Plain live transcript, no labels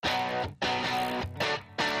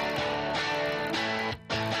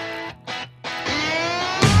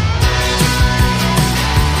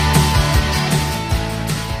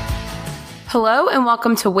Hello and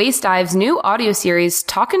welcome to Waste Dive's new audio series,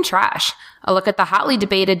 Talkin' Trash, a look at the hotly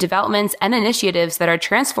debated developments and initiatives that are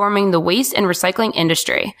transforming the waste and recycling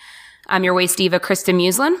industry. I'm your waste diva, Krista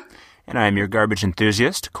Muslin. And I'm your garbage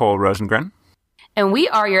enthusiast, Cole Rosengren. And we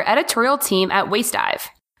are your editorial team at Waste Dive.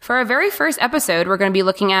 For our very first episode, we're going to be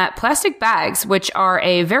looking at plastic bags, which are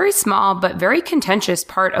a very small but very contentious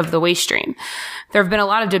part of the waste stream. There have been a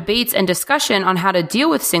lot of debates and discussion on how to deal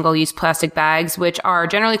with single-use plastic bags, which are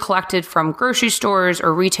generally collected from grocery stores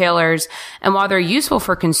or retailers. And while they're useful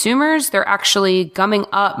for consumers, they're actually gumming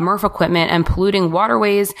up MRF equipment and polluting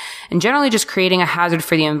waterways and generally just creating a hazard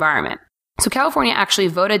for the environment. So California actually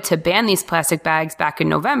voted to ban these plastic bags back in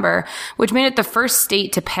November, which made it the first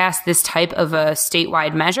state to pass this type of a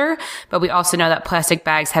statewide measure. But we also know that plastic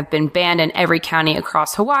bags have been banned in every county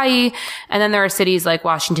across Hawaii. And then there are cities like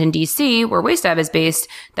Washington, D.C., where Waste Dive is based,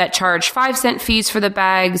 that charge 5-cent fees for the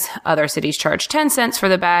bags. Other cities charge 10 cents for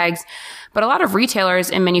the bags. But a lot of retailers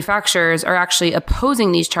and manufacturers are actually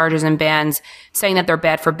opposing these charges and bans, saying that they're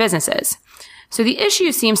bad for businesses. So the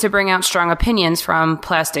issue seems to bring out strong opinions from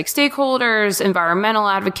plastic stakeholders, environmental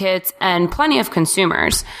advocates, and plenty of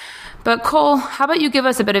consumers. But Cole, how about you give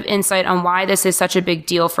us a bit of insight on why this is such a big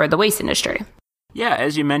deal for the waste industry? Yeah,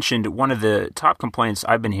 as you mentioned, one of the top complaints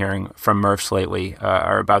I've been hearing from MRFs lately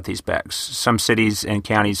are about these bags. Some cities and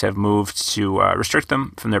counties have moved to restrict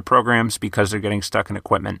them from their programs because they're getting stuck in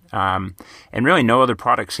equipment. And really no other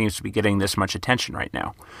product seems to be getting this much attention right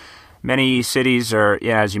now. Many cities are,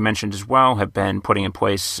 as you mentioned as well, have been putting in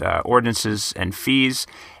place ordinances and fees.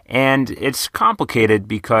 And it's complicated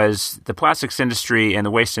because the plastics industry and the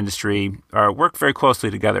waste industry work very closely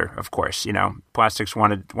together, of course. You know, plastics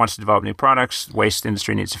wants to develop new products. Waste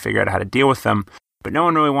industry needs to figure out how to deal with them. But no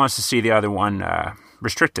one really wants to see the other one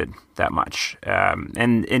restricted that much.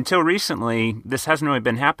 And until recently, this hasn't really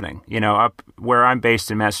been happening. You know, up where I'm based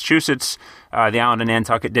in Massachusetts, the island of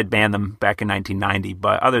Nantucket did ban them back in 1990.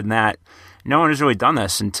 But other than that, no one has really done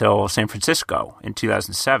this until San Francisco in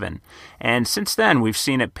 2007. And since then, we've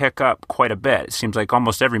seen it pick up quite a bit. It seems like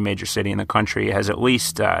almost every major city in the country has at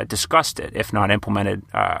least discussed it, if not implemented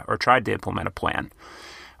or tried to implement a plan.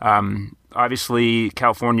 Obviously,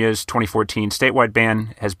 California's 2014 statewide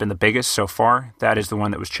ban has been the biggest so far. That is the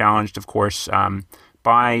one that was challenged, of course,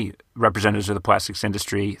 by representatives of the plastics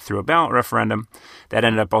industry through a ballot referendum that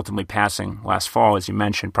ended up ultimately passing last fall, as you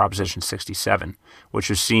mentioned, Proposition 67, which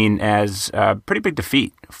was seen as a pretty big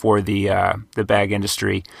defeat for the bag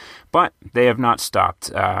industry. But they have not stopped,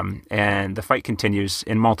 and the fight continues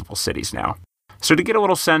in multiple cities now. So to get a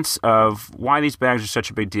little sense of why these bags are such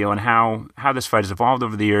a big deal and how this fight has evolved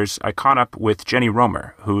over the years, I caught up with Jenny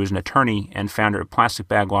Romer, who is an attorney and founder of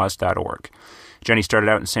plasticbaglaws.org. Jenny started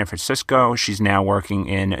out in San Francisco. She's now working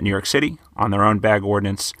in New York City on their own bag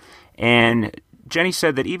ordinance. And Jenny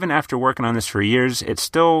said that even after working on this for years, it's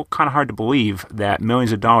still kind of hard to believe that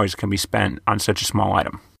millions of dollars can be spent on such a small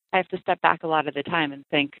item. I have to step back a lot of the time and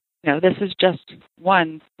think, this is just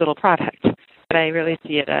one little product. But I really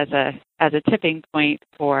see it as a tipping point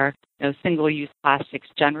for single-use plastics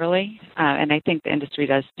generally, and I think the industry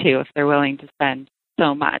does too if they're willing to spend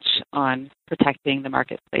so much on protecting the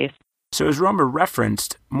marketplace. So as Romer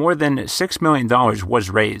referenced, more than $6 million was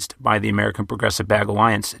raised by the American Progressive Bag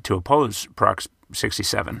Alliance to oppose Prop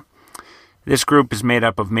 67. This group is made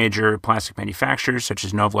up of major plastic manufacturers such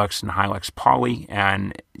as Novalex and Hylex Poly,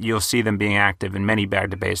 and you'll see them being active in many bag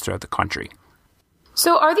debates throughout the country.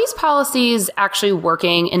 So are these policies actually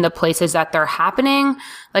working in the places that they're happening?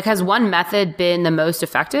 Like, has one method been the most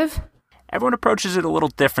effective? Everyone approaches it a little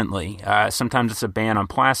differently. Sometimes it's a ban on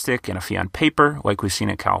plastic and a fee on paper, like we've seen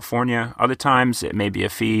in California. Other times it may be a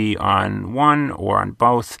fee on one or on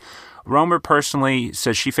both. Romer personally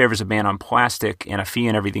says she favors a ban on plastic and a fee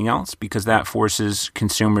on everything else because that forces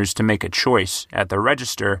consumers to make a choice at the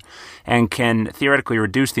register and can theoretically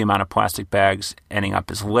reduce the amount of plastic bags ending up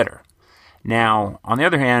as litter. Now, on the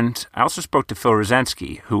other hand, I also spoke to Phil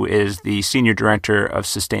Rosensky, who is the Senior Director of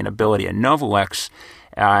Sustainability at Novalex,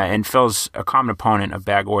 and Phil's a common opponent of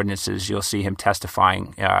bag ordinances. You'll see him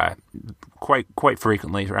testifying quite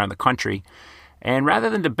frequently around the country. And rather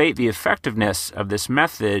than debate the effectiveness of this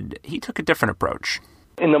method, he took a different approach.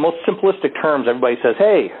 In the most simplistic terms, everybody says,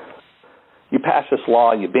 hey, you pass this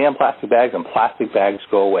law, you ban plastic bags, and plastic bags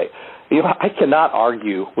go away. I cannot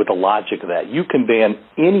argue with the logic of that. You can ban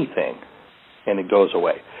anything, and it goes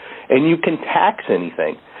away. And you can tax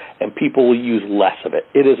anything, and people will use less of it.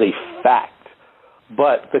 It is a fact.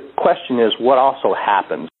 But the question is, what also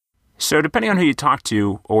happens? So depending on who you talk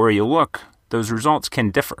to or where you look, those results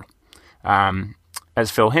can differ.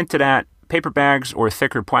 As Phil hinted at, paper bags or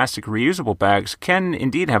thicker plastic reusable bags can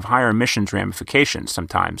indeed have higher emissions ramifications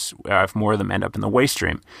sometimes if more of them end up in the waste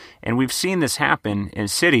stream. And we've seen this happen in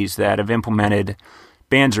cities that have implemented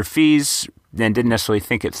bans or fees and didn't necessarily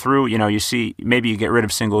think it through. You see maybe you get rid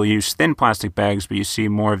of single-use thin plastic bags, but you see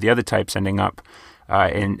more of the other types ending up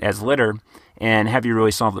as litter. And have you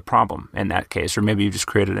really solved the problem in that case? Or maybe you just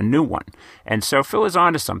created a new one. And so Phil is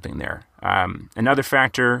onto something there. Another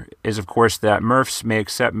factor is, of course, that MRFs may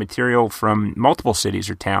accept material from multiple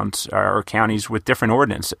cities or towns or counties with different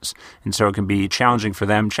ordinances. And so it can be challenging for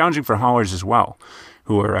them, challenging for haulers as well,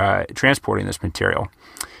 who are transporting this material.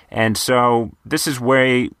 And so this is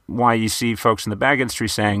why you see folks in the bag industry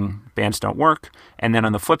saying bans don't work. And then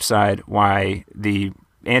on the flip side, why the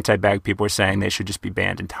anti-bag people are saying they should just be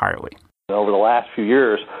banned entirely. Over the last few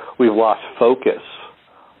years, we've lost focus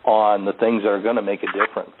on the things that are going to make a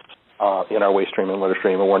difference in our waste stream and litter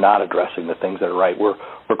stream, and we're not addressing the things that are right. We're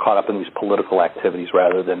caught up in these political activities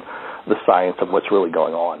rather than the science of what's really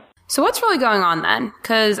going on. So what's really going on then?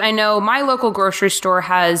 Because I know my local grocery store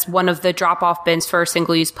has one of the drop-off bins for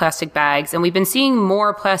single-use plastic bags, and we've been seeing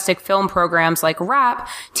more plastic film programs like WRAP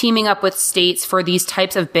teaming up with states for these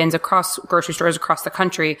types of bins across grocery stores across the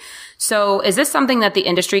country. So is this something that the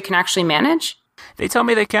industry can actually manage? They tell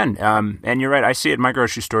me they can. And you're right. I see it in my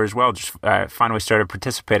grocery store as well. Just finally started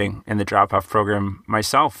participating in the drop-off program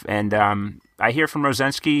myself. And I hear from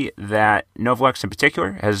Rosensky that Novalex in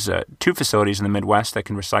particular has 2 facilities in the Midwest that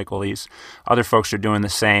can recycle these. Other folks are doing the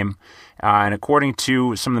same. And according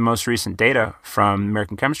to some of the most recent data from the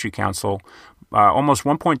American Chemistry Council, almost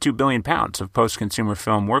 1.2 billion pounds of post-consumer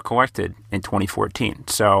film were collected in 2014.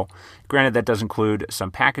 So granted, that does include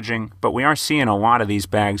some packaging, but we are seeing a lot of these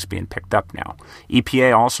bags being picked up now.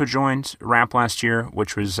 EPA also joined WRAP last year,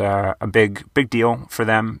 which was a big deal for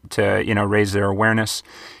them to raise their awareness.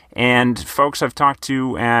 And folks I've talked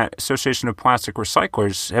to at Association of Plastic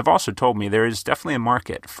Recyclers have also told me there is definitely a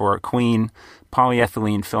market for clean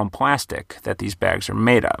polyethylene film plastic that these bags are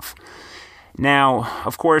made of. Now,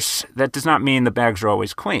 of course, that does not mean the bags are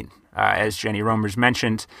always clean. As Jenny Romers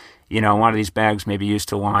mentioned, a lot of these bags may be used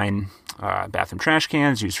to line bathroom trash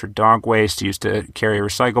cans, used for dog waste, used to carry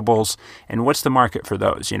recyclables. And what's the market for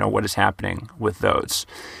those? What is happening with those?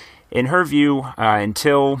 In her view,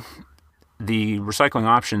 until the recycling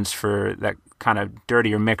options for that kind of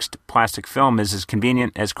dirty or mixed plastic film is as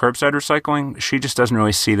convenient as curbside recycling, she just doesn't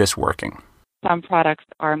really see this working. Some products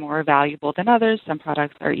are more valuable than others. Some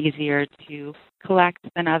products are easier to collect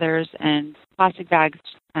than others. And plastic bags,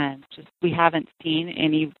 we haven't seen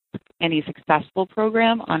any successful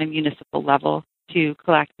program on a municipal level to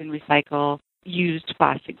collect and recycle used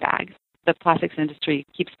plastic bags. The plastics industry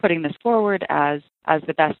keeps putting this forward as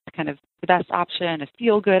the best option, a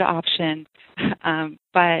feel-good option,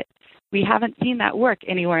 but we haven't seen that work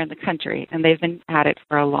anywhere in the country, and they've been at it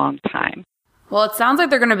for a long time. Well, it sounds like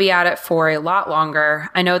they're going to be at it for a lot longer.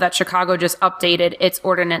 I know that Chicago just updated its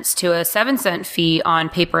ordinance to a 7-cent fee on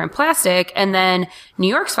paper and plastic, and then New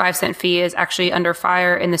York's 5-cent fee is actually under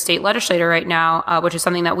fire in the state legislature right now, which is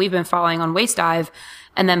something that we've been following on Waste Dive.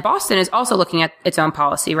 And then Boston is also looking at its own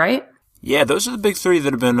policy, right? Yeah, those are the big 3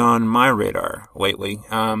 that have been on my radar lately.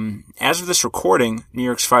 As of this recording, New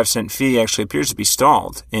York's 5-cent fee actually appears to be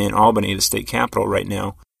stalled in Albany, the state capital, right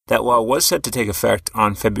now. That law was set to take effect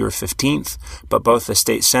on February 15th, but both the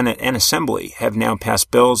state Senate and Assembly have now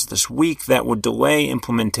passed bills this week that would delay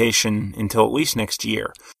implementation until at least next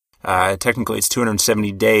year. Technically, it's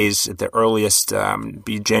 270 days at the earliest,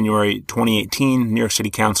 be January 2018. New York City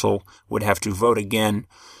Council would have to vote again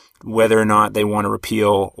whether or not they want to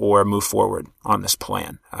repeal or move forward on this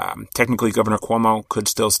plan. Technically, Governor Cuomo could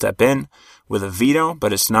still step in with a veto,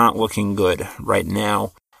 but it's not looking good right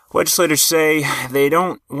now. Legislators say they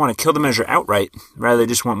don't want to kill the measure outright. Rather, they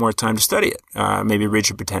just want more time to study it, maybe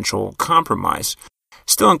reach a potential compromise.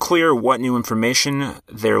 Still unclear what new information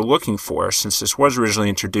they're looking for, since this was originally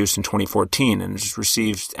introduced in 2014 and has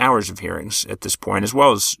received hours of hearings at this point, as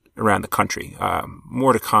well as around the country.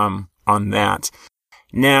 More to come on that.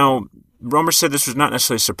 Now, Romer said this was not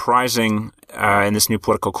necessarily surprising in this new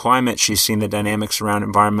political climate. She's seen the dynamics around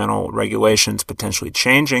environmental regulations potentially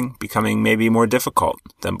changing, becoming maybe more difficult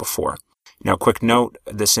than before. Now, quick note,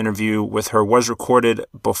 this interview with her was recorded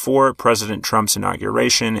before President Trump's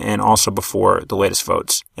inauguration and also before the latest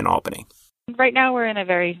votes in Albany. Right now we're in a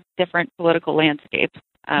very different political landscape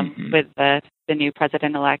with the new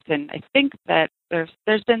president-elect, and I think that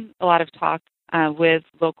there's been a lot of talk about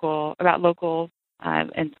local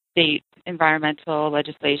and state environmental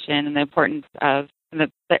legislation and the importance of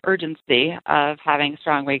the urgency of having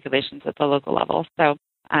strong regulations at the local level. So,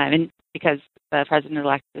 and because the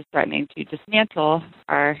president-elect is threatening to dismantle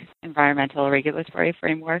our environmental regulatory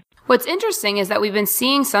framework. What's interesting is that we've been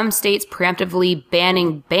seeing some states preemptively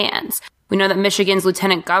banning bans. We know that Michigan's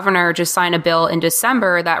lieutenant governor just signed a bill in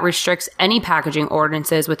December that restricts any packaging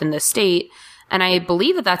ordinances within the state, and I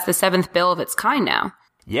believe that that's the 7th bill of its kind now.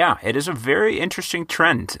 Yeah, it is a very interesting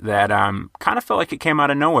trend that kind of felt like it came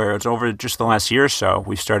out of nowhere. It's over just the last year or so.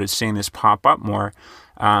 We started seeing this pop up more.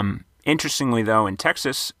 Interestingly, though, in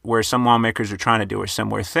Texas, where some lawmakers are trying to do a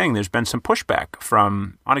similar thing, there's been some pushback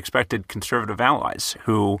from unexpected conservative allies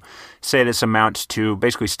who say this amounts to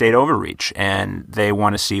basically state overreach, and they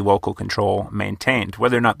want to see local control maintained.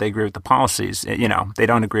 Whether or not they agree with the policies, they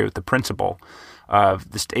don't agree with the principle of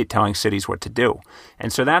the state telling cities what to do.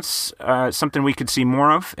 And so that's something we could see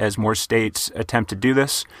more of as more states attempt to do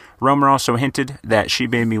this. Romer also hinted that she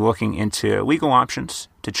may be looking into legal options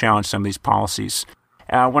to challenge some of these policies.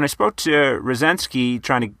 When I spoke to Roszensky,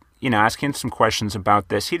 trying to ask him some questions about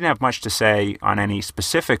this, he didn't have much to say on any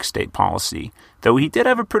specific state policy, though he did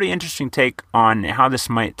have a pretty interesting take on how this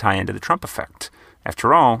might tie into the Trump effect.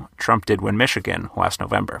 After all, Trump did win Michigan last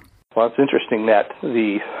November. Well, it's interesting that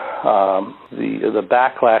the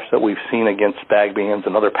backlash that we've seen against bag bans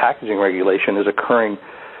and other packaging regulation is occurring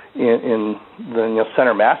in the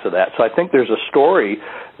center mass of that. So I think there's a story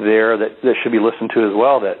there that should be listened to as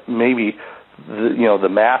well, that maybe the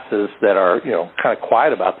masses that are kind of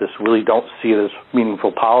quiet about this really don't see it as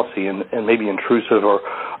meaningful policy and maybe intrusive or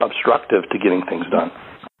obstructive to getting things done.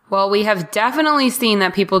 Well, we have definitely seen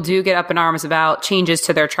that people do get up in arms about changes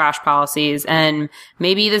to their trash policies, and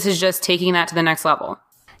maybe this is just taking that to the next level.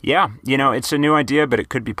 Yeah, it's a new idea, but it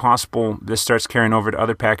could be possible this starts carrying over to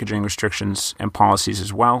other packaging restrictions and policies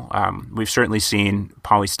as well. We've certainly seen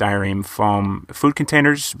polystyrene foam food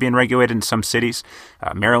containers being regulated in some cities.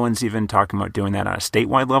 Maryland's even talking about doing that on a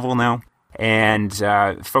statewide level now. And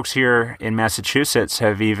folks here in Massachusetts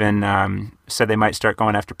have even said they might start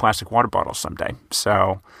going after plastic water bottles someday.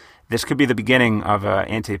 So this could be the beginning of an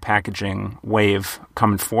anti-packaging wave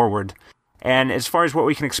coming forward. And as far as what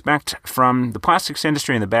we can expect from the plastics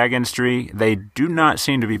industry and the bag industry, they do not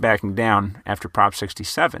seem to be backing down after Prop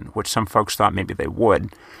 67, which some folks thought maybe they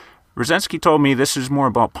would. Roszensky told me this is more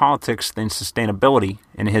about politics than sustainability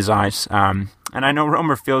in his eyes. And I know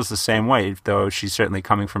Romer feels the same way, though she's certainly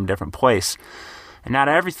coming from a different place. And not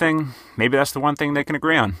everything, maybe that's the one thing they can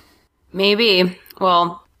agree on. Maybe.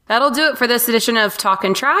 Well, that'll do it for this edition of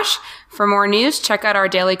Talkin' Trash. For more news, check out our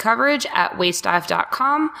daily coverage at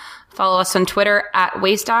wastedive.com. Follow us on Twitter at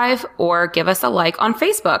wastedive, or give us a like on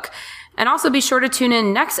Facebook. And also be sure to tune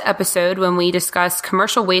in next episode when we discuss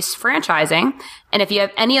commercial waste franchising. And if you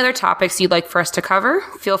have any other topics you'd like for us to cover,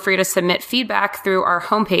 feel free to submit feedback through our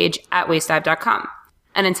homepage at wastedive.com.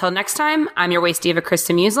 And until next time, I'm your waste diva,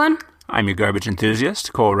 Krista Muslin. I'm your garbage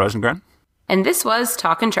enthusiast, Cole Rosengren. And this was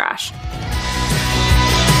Talkin' Trash.